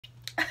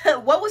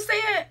What was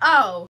saying?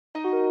 Oh.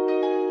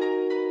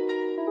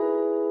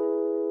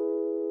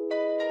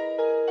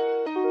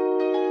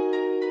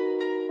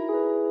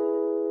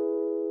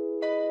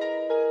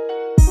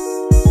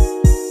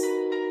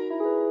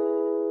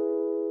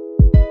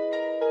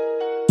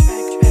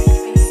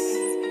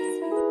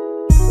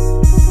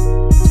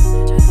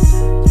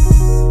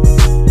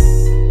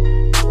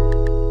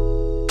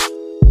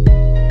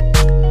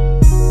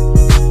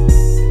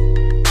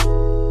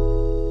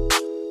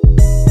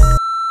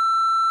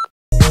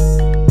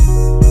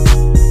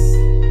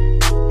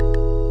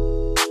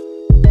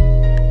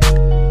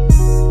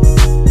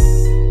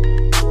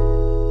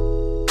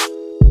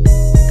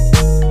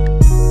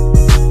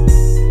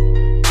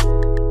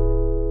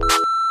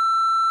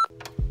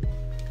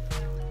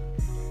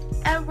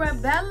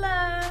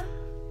 Arabella,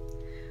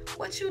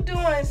 what you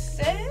doing,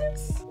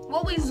 sis?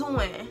 What we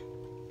doing?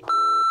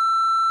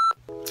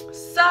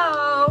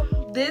 So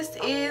this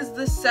is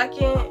the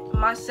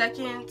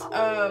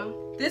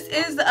this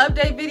is the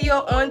update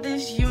video on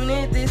this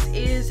unit. This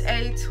is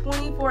a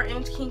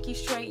 24-inch kinky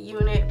straight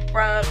unit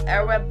from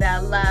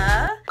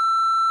Arabella.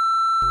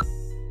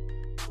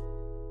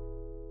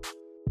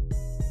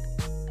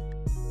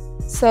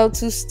 So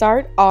to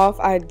start off,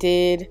 I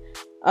did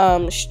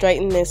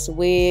straighten this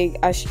wig.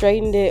 I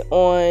straightened it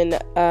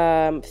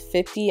on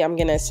 50. I'm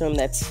gonna assume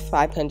that's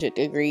 500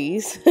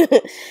 degrees.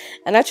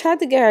 And I tried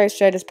to get her as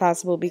straight as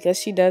possible because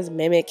she does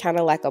mimic kind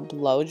of like a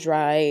blow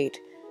dried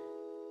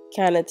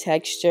kind of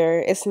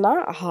texture. It's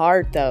not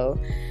hard though,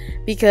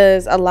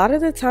 because a lot of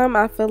the time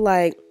I feel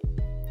like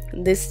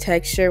this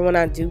texture, when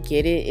I do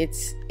get it,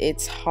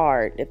 it's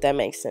hard, if that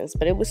makes sense,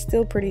 but it was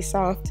still pretty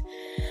soft.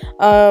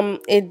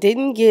 It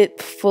didn't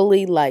get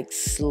fully like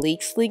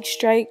sleek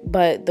straight,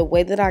 but the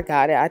way that I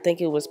got it, I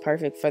think it was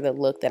perfect for the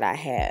look that I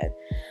had.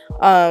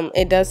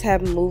 It does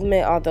have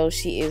movement, although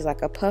she is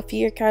like a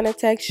puffier kind of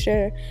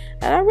texture,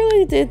 and I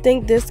really did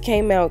think this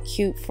came out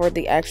cute for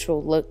the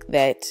actual look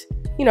that,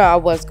 you know, I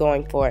was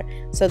going for.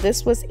 So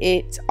this was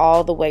it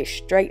all the way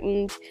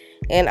straightened,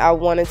 and I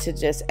wanted to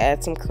just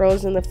add some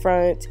curls in the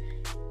front.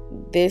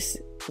 This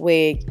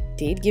wig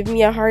did give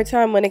me a hard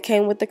time when it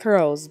came with the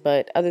curls,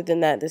 but other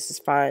than that, this is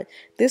fine.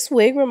 This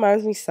wig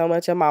reminds me so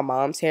much of my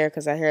mom's hair,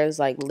 because her hair is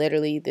like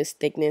literally this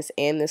thickness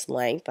and this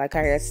length. Like,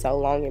 her hair is so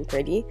long and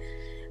pretty.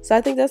 So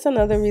I think that's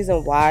another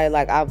reason why,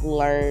 like, I've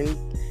learned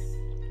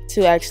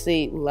to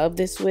actually love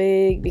this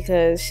wig,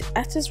 because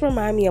it just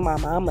reminds me of my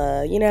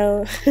mama, you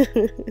know.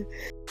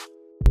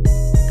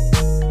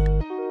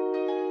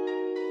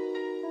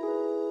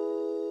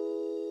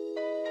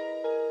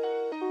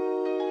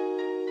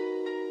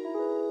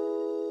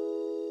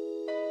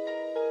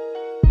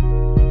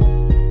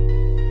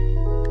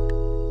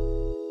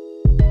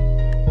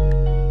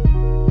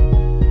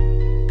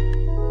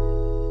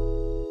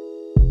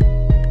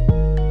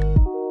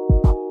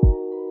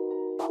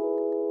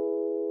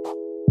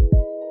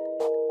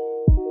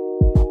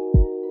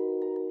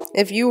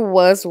 If you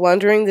was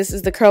wondering, this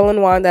is the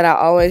curling wand that I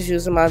always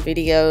use in my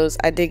videos.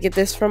 I did get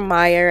this from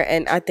Meyer,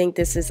 and I think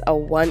this is a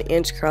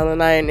 1-inch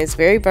curling iron. It's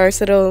very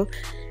versatile.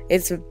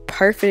 It's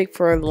perfect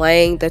for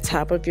laying the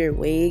top of your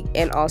wig,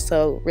 and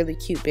also really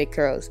cute big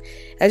curls.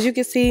 As you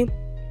can see,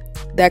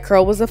 that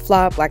curl was a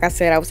flop. Like I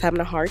said, I was having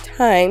a hard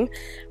time,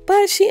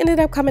 but she ended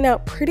up coming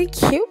out pretty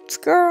cute,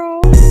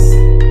 girl.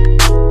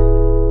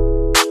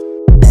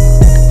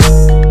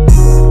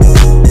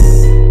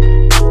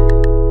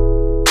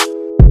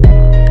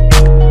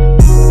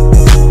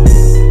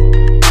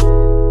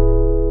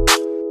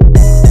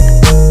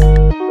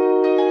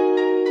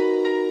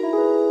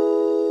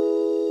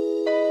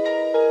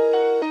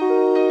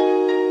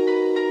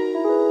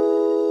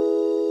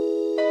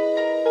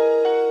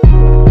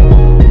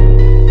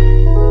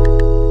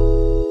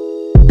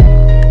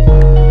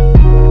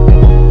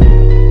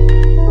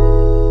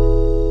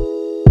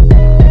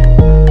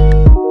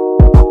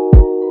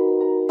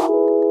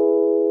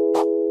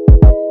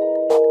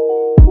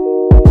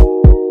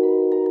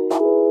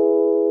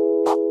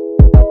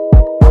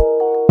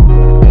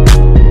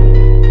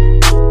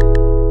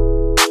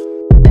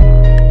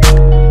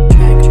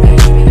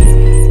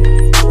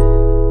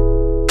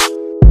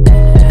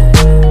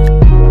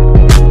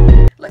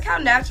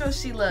 Natural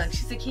she looks.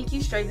 She's a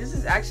kinky straight. This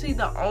is actually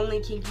the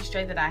only kinky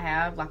straight that I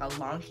have, like a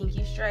long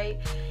kinky straight.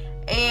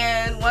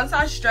 And once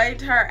I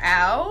straightened her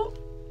out,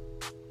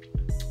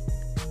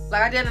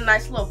 like, I did a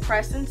nice little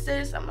press and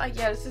sis. I'm like,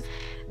 yeah,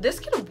 this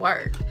can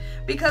work,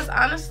 because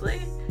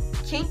honestly,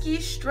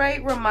 kinky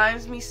straight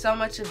reminds me so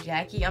much of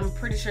Yaki. I'm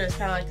pretty sure it's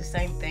kind of like the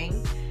same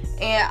thing,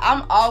 and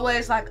I'm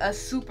always like a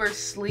super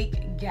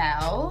sleek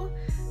gal,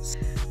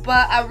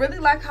 but I really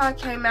like how it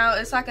came out.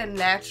 It's like a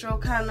natural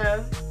kind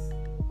of,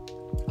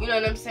 you know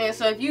what I'm saying?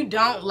 So if you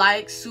don't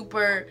like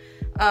super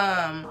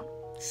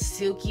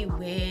silky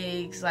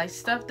wigs, like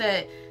stuff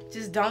that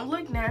just don't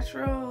look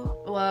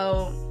natural,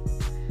 well,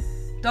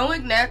 don't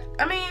look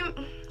I mean,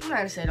 I'm not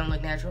gonna say don't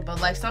look natural,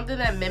 but like something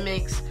that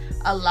mimics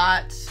a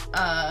lot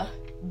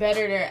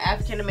better their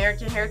African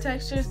American hair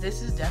textures,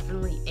 this is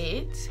definitely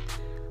it.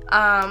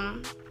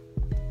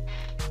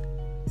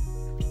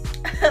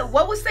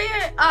 What was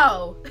said?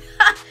 Oh.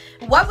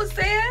 What was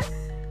said?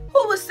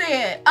 Who was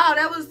said? Oh,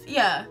 that was,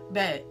 yeah,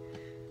 bet.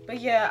 But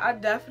yeah, I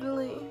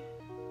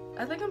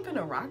think I'm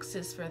finna rock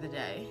this for the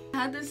day. I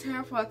had this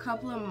hair for a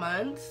couple of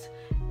months,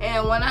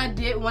 and when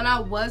I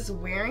was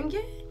wearing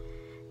it,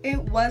 it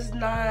was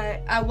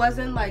not, I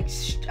wasn't like,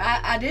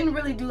 I didn't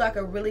really do like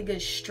a really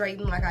good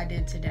straighten like I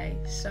did today.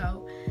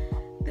 So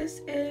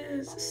this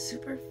is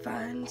super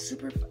fun,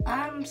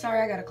 I'm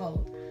sorry I got a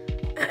cold.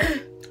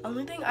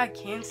 Only thing I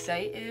can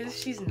say is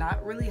she's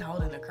not really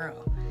holding the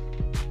curl.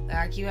 Like,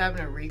 I keep having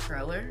to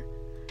re-curl her.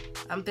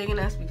 I'm thinking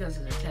that's because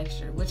of the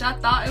texture, which I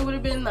thought it would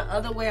have been the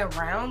other way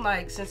around.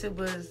 Like, since it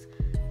was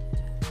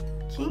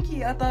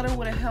kinky, I thought it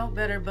would have held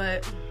better,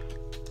 but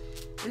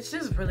it's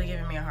just really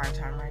giving me a hard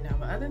time right now.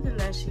 But other than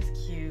that, she's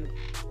cute.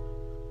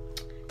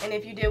 And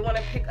if you did want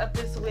to pick up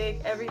this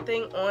wig,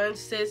 everything on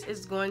sis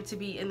is going to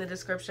be in the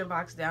description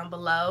box down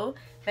below.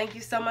 Thank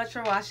you so much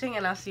for watching,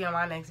 and I'll see you on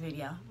my next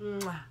video.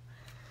 Mwah.